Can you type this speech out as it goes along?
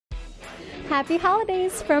Happy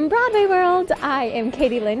holidays from Broadway World. I am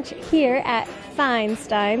Katie Lynch here at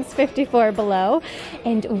Feinstein's 54 Below,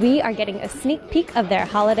 and we are getting a sneak peek of their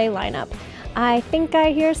holiday lineup. I think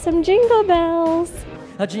I hear some jingle bells.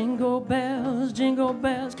 Jingle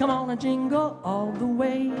bells, come on and jingle all the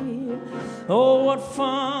way. Oh, what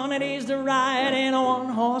fun it is to ride in a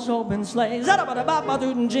one-horse open sleigh.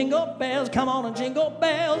 Jingle bells, come on and jingle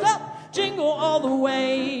bells, up, jingle all the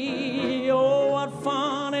way. Oh, what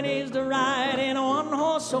fun it is to ride in a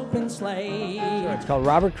one-horse open sleigh. Sure, it's called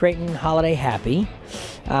Robert Creighton Holiday Happy.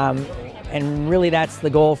 And really that's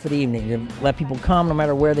the goal for the evening, to let people come no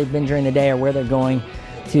matter where they've been during the day or where they're going,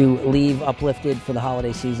 to leave uplifted for the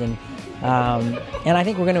holiday season. And I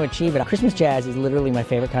think we're going to achieve it. Christmas jazz is literally my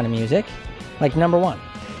favorite kind of music, like number one.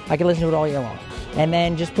 I can listen to it all year long. And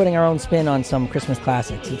then just putting our own spin on some Christmas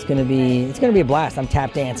classics. It's going to be a blast. I'm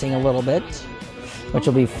tap dancing a little bit, which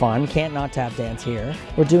will be fun. Can't not tap dance here.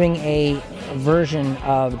 We're doing a version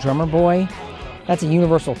of Drummer Boy. That's a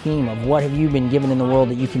universal theme of what have you been given in the world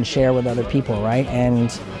that you can share with other people, right?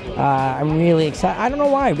 And I'm really excited. I don't know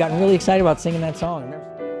why. I've gotten really excited about singing that song.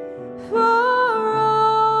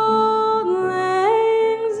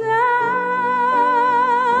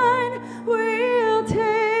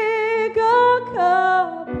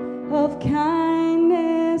 Of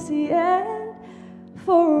kindness yet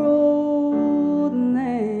for old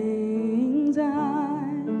lang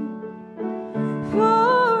syne, for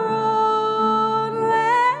old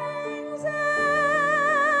lang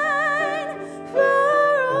syne, for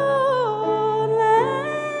old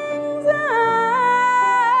lang syne.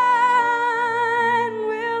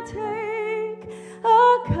 We'll take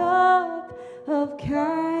a cup of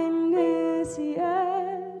kindness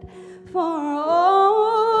yet for old.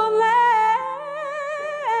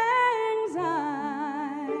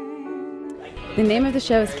 The name of the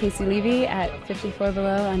show is Caissie Levy at 54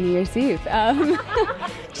 Below on New Year's Eve.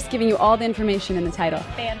 Just giving you all the information in the title.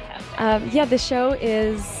 Fantastic. Yeah, the show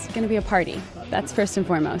is going to be a party. That's first and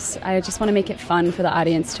foremost. I just want to make it fun for the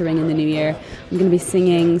audience to ring in the new year. I'm going to be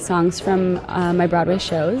singing songs from my Broadway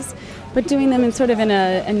shows, but doing them in sort of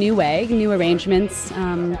a new way, new arrangements,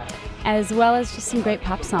 as well as just some great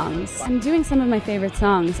pop songs. I'm doing some of my favorite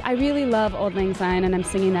songs. I really love Auld Lang Syne, and I'm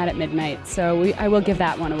singing that at midnight, so I will give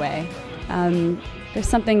that one away. There's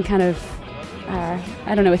something kind of,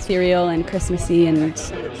 I don't know, ethereal and Christmassy and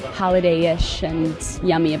holiday-ish and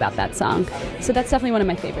yummy about that song. So that's definitely one of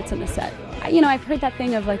my favorites in the set. You know, I've heard that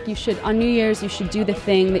thing of like on New Year's you should do the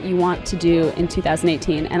thing that you want to do in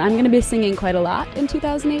 2018. And I'm going to be singing quite a lot in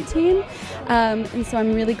 2018. And so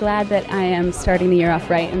I'm really glad that I am starting the year off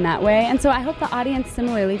right in that way. And so I hope the audience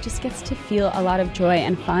similarly just gets to feel a lot of joy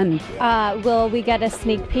and fun. Will we get a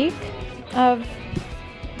sneak peek of...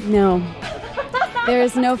 No. There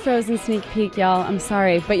is no Frozen sneak peek, y'all. I'm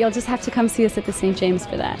sorry, but you'll just have to come see us at the St. James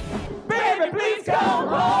for that. Baby, please come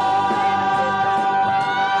home.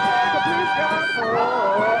 Please come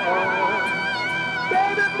home.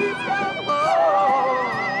 Baby, please come home.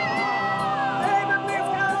 Baby, please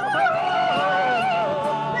come home.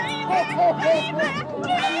 Baby,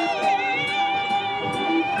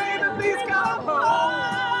 please come home.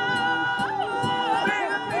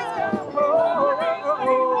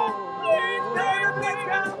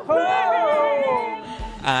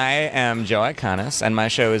 I am Joe Iconis, and my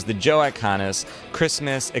show is the Joe Iconis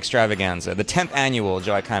Christmas Extravaganza, the 10th annual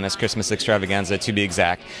Joe Iconis Christmas Extravaganza, to be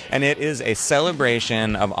exact. And it is a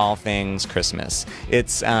celebration of all things Christmas.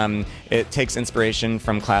 It takes inspiration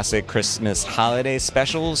from classic Christmas holiday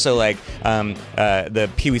specials, so like the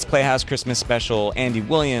Pee-wee's Playhouse Christmas special, Andy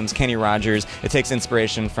Williams, Kenny Rogers. It takes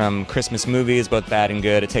inspiration from Christmas movies, both bad and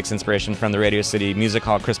good. It takes inspiration from the Radio City Music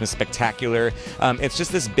Hall Christmas Spectacular. It's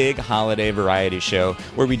just this big holiday variety show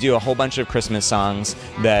where we do a whole bunch of Christmas songs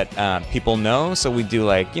that people know. So we do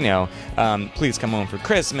like, you know, Please Come Home for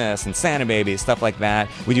Christmas and Santa Baby, stuff like that.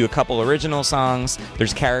 We do a couple original songs.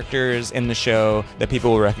 There's characters in the show that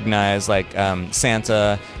people will recognize, like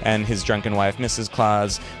Santa and his drunken wife, Mrs.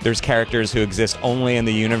 Claus. There's characters who exist only in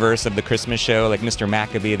the universe of the Christmas show, like Mr.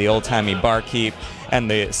 Maccabee, the old-timey barkeep,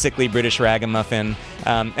 and the sickly British ragamuffin.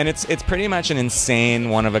 And it's pretty much an insane,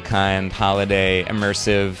 one-of-a-kind, holiday,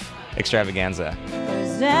 immersive extravaganza.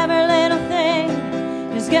 Cause every little thing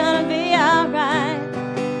is gonna be alright.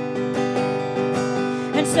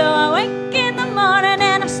 And so I wake in the morning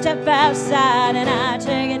and I step outside and I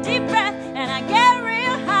take a deep breath and I get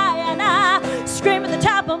real high and I scream at the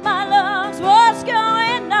top of my lungs, what's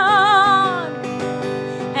going on?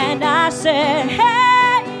 And I said, hey,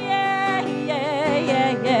 yeah, yeah,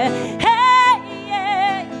 yeah, yeah. Hey,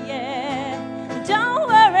 yeah, yeah. Don't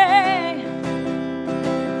worry.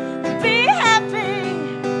 Be happy.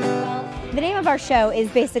 The of our show is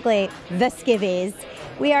basically the Skivvies.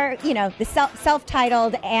 We are, you know, the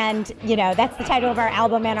self-titled, and, you know, that's the title of our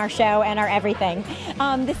album and our show and our everything.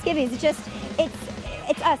 The Skivvies,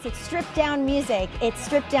 it's us. It's stripped down music. It's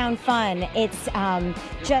stripped down fun. It's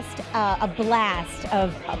just a blast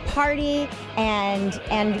of a party and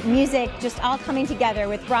music just all coming together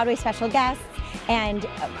with Broadway special guests and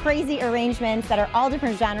crazy arrangements that are all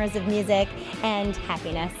different genres of music and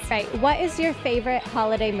happiness. Right. What is your favorite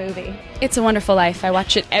holiday movie? It's a Wonderful Life. I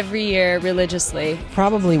watch it every year religiously.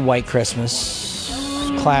 Probably White Christmas.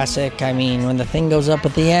 Classic. I mean, when the thing goes up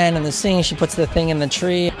at the end and the singing, she puts the thing in the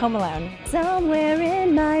tree. Home Alone. Somewhere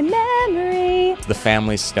in my memory. The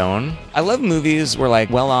Family Stone. I love movies where like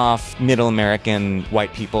well-off middle American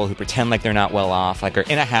white people who pretend like they're not well off, like are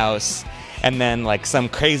in a house, and then like some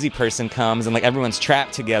crazy person comes and like everyone's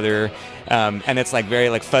trapped together, and it's like very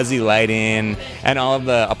like fuzzy lighting and all of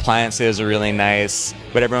the appliances are really nice,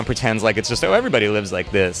 but everyone pretends like it's just, oh, everybody lives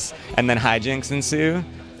like this, and then hijinks ensue.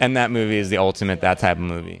 And that movie is the ultimate that type of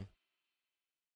movie.